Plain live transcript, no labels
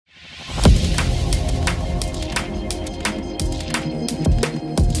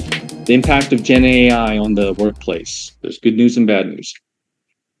The impact of Gen AI on the workplace. There's good news and bad news.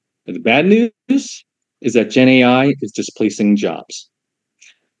 And the bad news is that Gen AI is displacing jobs.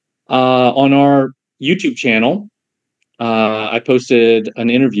 On our YouTube channel, I posted an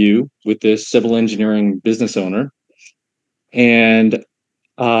interview with this civil engineering business owner, and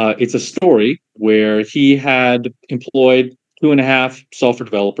it's a story where he had employed 2.5 software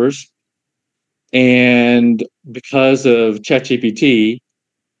developers, and because of ChatGPT,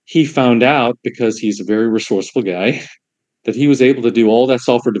 he found out, because he's a very resourceful guy, that he was able to do all that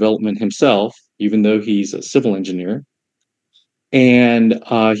software development himself, even though he's a civil engineer. And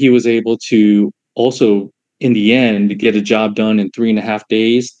he was able to also, in the end, get a job done in 3.5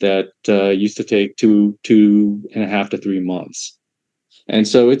 days that used to take 2.5 to 3 months. And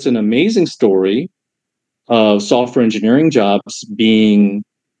so it's an amazing story of software engineering jobs being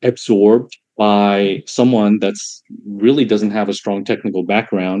absorbed by someone that's really doesn't have a strong technical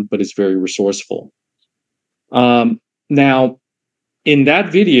background, but is very resourceful. Now, in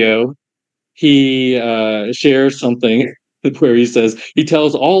that video, he shares something where he says, he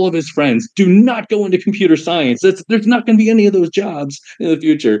tells all of his friends, do not go into computer science. There's not going to be any of those jobs in the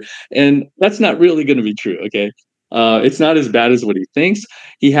future. And that's not really going to be true, okay? It's not as bad as what he thinks.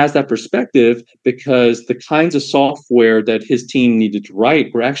 He has that perspective because the kinds of software that his team needed to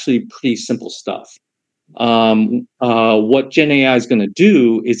write were actually pretty simple stuff. What Gen AI is going to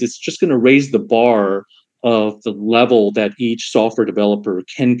do is it's just going to raise the bar of the level that each software developer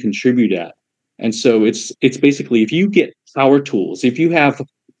can contribute at. And so it's basically, if you get power tools, if you have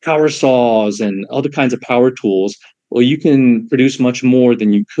power saws and other kinds of power tools, well, you can produce much more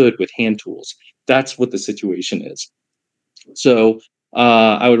than you could with hand tools. That's what the situation is. So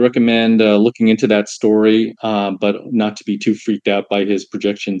I would recommend looking into that story, but not to be too freaked out by his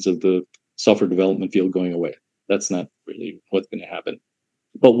projections of the software development field going away. That's not really what's going to happen.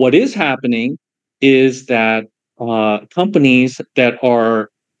 But what is happening is that companies that are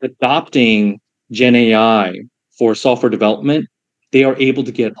adopting Gen AI for software development, they are able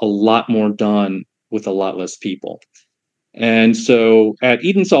to get a lot more done with a lot less people. And so at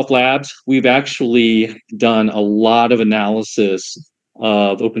Edensoft Labs, we've actually done a lot of analysis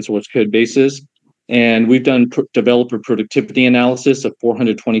of open source code bases. And we've done developer productivity analysis of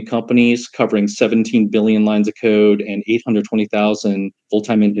 420 companies covering 17 billion lines of code and 820,000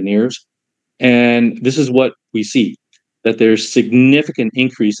 full-time engineers. And this is what we see, that there's significant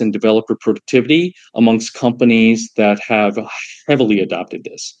increase in developer productivity amongst companies that have heavily adopted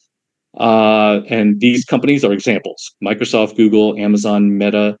this. And these companies are examples: Microsoft, Google, Amazon,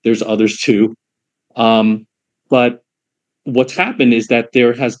 Meta. There's others too. But what's happened is that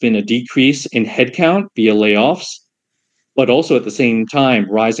there has been a decrease in headcount via layoffs, but also at the same time,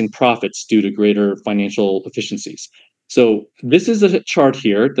 rising profits due to greater financial efficiencies. So this is a chart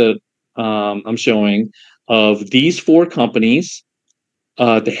here that I'm showing of these 4 companies,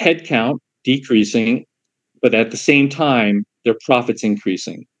 the headcount decreasing, but at the same time, their profits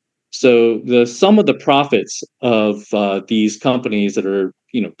increasing. So the sum of the profits of these companies that are,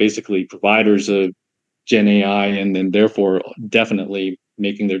 basically providers of Gen AI and then therefore definitely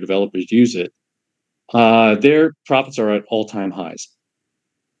making their developers use it, their profits are at all-time highs.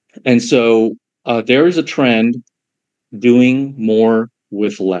 And so there is a trend doing more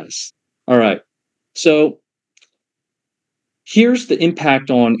with less. All right. So here's the impact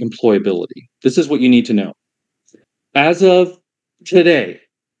on employability. This is what you need to know. As of today,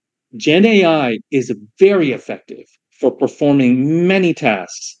 Gen AI is very effective for performing many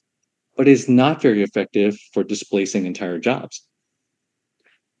tasks, but is not very effective for displacing entire jobs.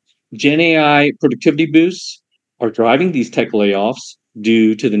 Gen AI productivity boosts are driving these tech layoffs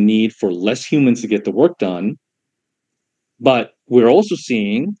due to the need for less humans to get the work done. But we're also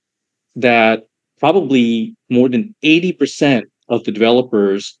seeing that probably more than 80% of the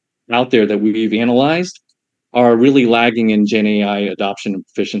developers out there that we've analyzed are really lagging in Gen AI adoption and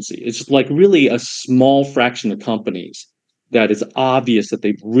proficiency. It's like really a small fraction of companies that it's obvious that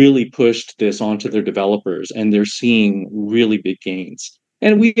they've really pushed this onto their developers and they're seeing really big gains.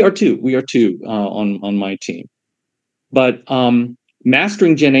 And we are too on my team. But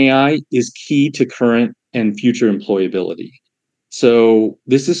mastering Gen AI is key to current and future employability. So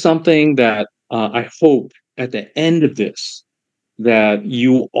this is something that I hope at the end of this, that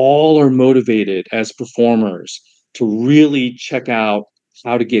you all are motivated as performers to really check out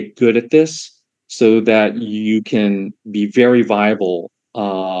how to get good at this so that you can be very viable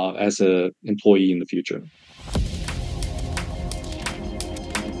as an employee in the future.